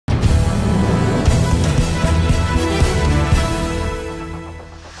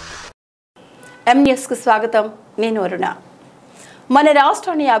ఎంఎస్కు స్వాగతం. నేను అరుణ. మన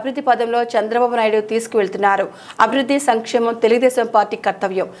రాష్ట్రాన్ని అభివృద్ధి పదంలో చంద్రబాబు నాయుడు తీసుకువెళ్తున్నారు. అభివృద్ధి సంక్షేమం తెలుగుదేశం పార్టీ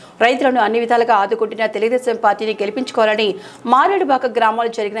కర్తవ్యం. రైతులను అన్ని విధాలుగా ఆదుకుంటున్న తెలుగుదేశం పార్టీని గెలిపించుకోవాలని మారేడుబాక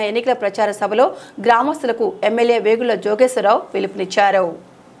గ్రామాల్లో జరిగిన ఎన్నికల ప్రచార సభలో గ్రామస్తులకు ఎమ్మెల్యే వేగుళ్ల జోగేశ్వరరావు పిలుపునిచ్చారు.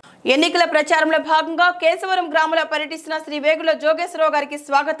 ఎన్నికల ప్రచారంలో భాగంగా కేశవరం గ్రామంలో పర్యటిస్తున్న శ్రీ వేగుళ్ల జోగేశ్వరరావు గారికి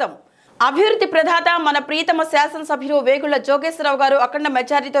స్వాగతం. అభివృద్ధి ప్రదాత మన ప్రీతమ శాసనసభ్యులు వేగుళ్ల జోగేశ్వరరావు గారు అఖండ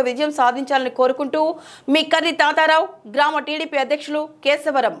మెజారిటీతో విజయం సాధించాలని కోరుకుంటూ మీ కర్రి తాతారావు, గ్రామ టీడీపీ అధ్యక్షులు,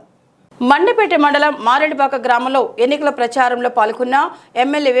 కేశవరం మండపేట మండలం మారేడుబాక గ్రామంలో ఎన్నికల ప్రచారంలో పాల్గొన్న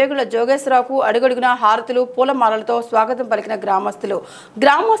ఎమ్మెల్యే వేగుళ్ల జోగేశ్వరరావుకు అడుగడుగున హారతులు, పూలమాలలతో స్వాగతం పలికిన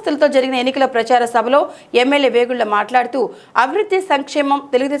గ్రామస్తులతో జరిగిన ఎన్నికల ప్రచార సభలో ఎమ్మెల్యే వేగుళ్ల మాట్లాడుతూ అభివృద్ధి సంక్షేమం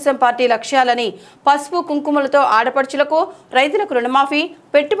తెలుగుదేశం పార్టీ లక్ష్యాలని, పసుపు కుంకుమలతో ఆడపడుచులకు, రైతులకు రుణమాఫీ,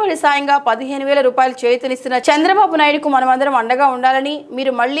 పెట్టుబడి సాయంగా 15,000 రూపాయలు చేయూతనిస్తున్న చంద్రబాబు నాయుడుకు మనమందరం అండగా ఉండాలని,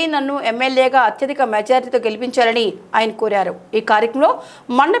 మీరు మళ్లీ నన్ను ఎమ్మెల్యేగా అత్యధిక మెజారిటీతో గెలిపించాలని ఆయన కోరారు. ఈ కార్యక్రమంలో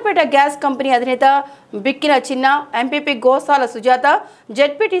మండపేట గ్యాస్ కంపెనీ అధినేత బిక్కిన చిన్న, ఎంపీపీ గోసాల సుజాత,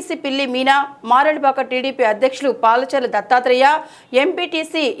 జెడ్పీటీసీ పిల్లి మీనా, మారేడుబాక టీడీపీ అధ్యక్షులు పాలచర్ల దత్తాత్రేయ,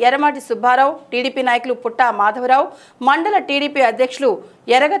 ఎంపీటీసీ ఎర్రమాటి సుబ్బారావు, టీడీపీ నాయకులు పుట్ట మాధవరావు, మండల టీడీపీ అధ్యక్షులు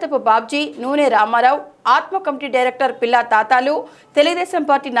ఎర్రగతపు బాబ్జీ, నూనె రామారావు, ఆత్మ కమిటీ డైరెక్టర్ పిల్లా తాతాలు, తెలుగుదేశం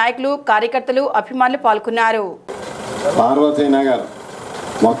పార్టీ నాయకులు, కార్యకర్తలు, అభిమానులు పాల్గొన్నారు. పార్వతీనగర్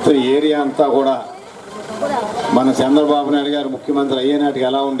మొత్తం ఏరియా అంతా కూడా మన చంద్రబాబు నాయుడు గారు ముఖ్యమంత్రి అయ్యేనాటికి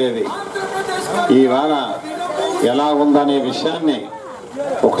ఎలా ఉండేది, ఈవేళ ఎలా ఉందనే విషయాన్ని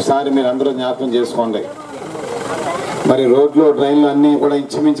ఒకసారి మీరు అందరూ జ్ఞాపకం చేసుకోండి. మరి రోడ్లు, ట్రైన్లు అన్నీ కూడా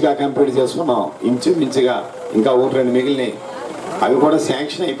ఇంచుమించుగా కంప్లీట్ చేసుకున్నాం. ఇంచుమించుగా ఇంకా 1-2 మిగిలినాయి. అవి కూడా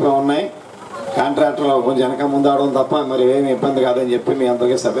శాంక్షన్ అయిపోయి ఉన్నాయి. కాంట్రాక్టర్లు కొంచెం వెనక ముందాడడం తప్ప మరి ఏమి ఇబ్బంది కాదని చెప్పి మీ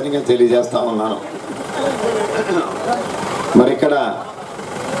అందరికీ సభ్యంగా తెలియజేస్తా ఉన్నాను. మరి ఇక్కడ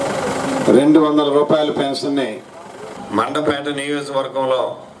 200 రూపాయల పెన్షన్ని మండపేట నియోజకవర్గంలో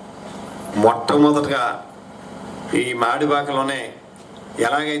మొట్టమొదటిగా ఈ మాడిబాకలోనే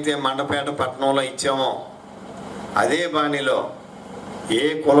ఎలాగైతే మండపేట పట్టణంలో ఇచ్చామో అదే బాణీలో ఏ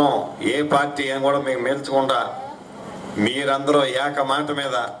కులం, ఏ పార్టీ అని కూడా మీకు మెల్చకుండా మీరందరూ ఏక మాట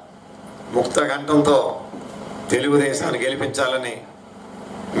మీద ముక్త కంఠంతో తెలుగుదేశాన్ని గెలిపించాలని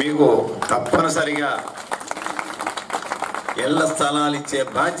మీకు తప్పనిసరిగా ఇళ్ల స్థలాలు ఇచ్చే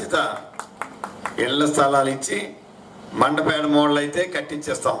బాధ్యత, ఇళ్ల స్థలాలు ఇచ్చి మండపేట మోడల్ అయితే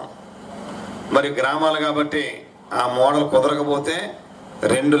కట్టించేస్తాం. మరి గ్రామాలు కాబట్టి ఆ మోడల్ కుదరకపోతే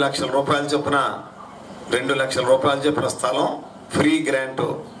 2 లక్షల రూపాయలు చొప్పున 2 లక్షల రూపాయలు చొప్పున స్థలం ఫ్రీ గ్రాంట్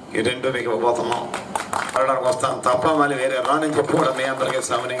ఈ 2 మీకు ఇవ్వబోతున్నాం. అడగడానికి వస్తాను తప్ప మళ్ళీ వేరే రానని చెప్పి కూడా మీ అందరికీ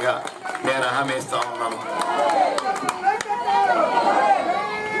సామాన్యంగా నేను హామీ ఇస్తా ఉన్నాను.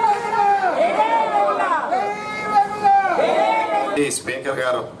 స్పీకర్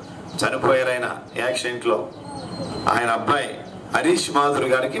గారు చనిపోయారు. ఆయన యాక్సిడెంట్లో ఆయన అబ్బాయి హరీష్ మాధురి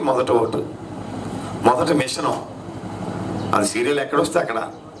గారికి మొదటి ఓటు, మొదటి మిషను. అది సీరియల్ ఎక్కడొస్తే అక్కడ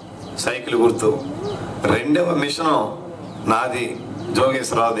సైకిల్ గుర్తు. రెండవ మిషను నాది,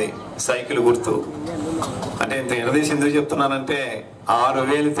 జోగేశ్వరరావుది, సైకిల్ గుర్తు. అంటే ఇంత ఎడదీసి ఎందుకు చెప్తున్నానంటే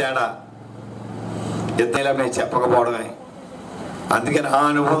 6,000 తేడా ఇద్దరిలా మేము చెప్పకపోవడమే. అందుకని ఆ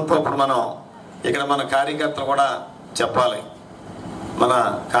అనుభవంతో ఇప్పుడు మనం ఇక్కడ మన కార్యకర్తలు కూడా చెప్పాలి. మన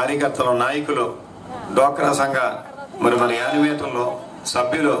కార్యకర్తలు, నాయకులు, డోక్రా సంఘ, మరి మన యానిమేటర్లు,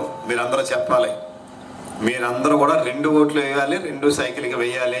 సభ్యులు మీరందరూ చెప్పాలి. మీరందరూ కూడా 2 ఓట్లు వేయాలి, 2 సైకిల్కి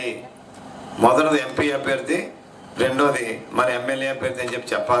వేయాలి. మొదటిది ఎంపీ అభ్యర్థి, రెండోది మన ఎమ్మెల్యే అభ్యర్థి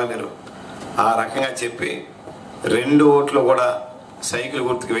అని చెప్పాలి. మీరు ఆ రకంగా చెప్పి 2 ఓట్లు కూడా సైకిల్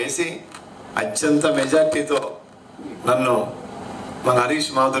గుర్తుకు వేసి అత్యంత మెజార్టీతో నన్ను, మన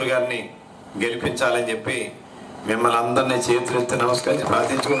హరీష్ మాధురి గారిని గెలిపించాలని చెప్పి మిమ్మల్ని అందరినీ చేతులెత్తి నమస్కరించి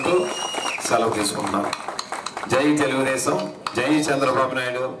ప్రార్థించుకుంటూ సెలవు తీసుకుంటున్నాం. జై తెలుగుదేశం, జై చంద్రబాబు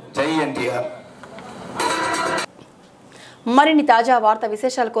నాయుడు, జై ఎన్టీఆర్. మరిన్ని తాజా వార్తా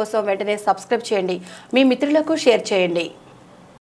విశేషాల కోసం వెంటనే సబ్స్క్రైబ్ చేయండి, మీ మిత్రులకు షేర్ చేయండి.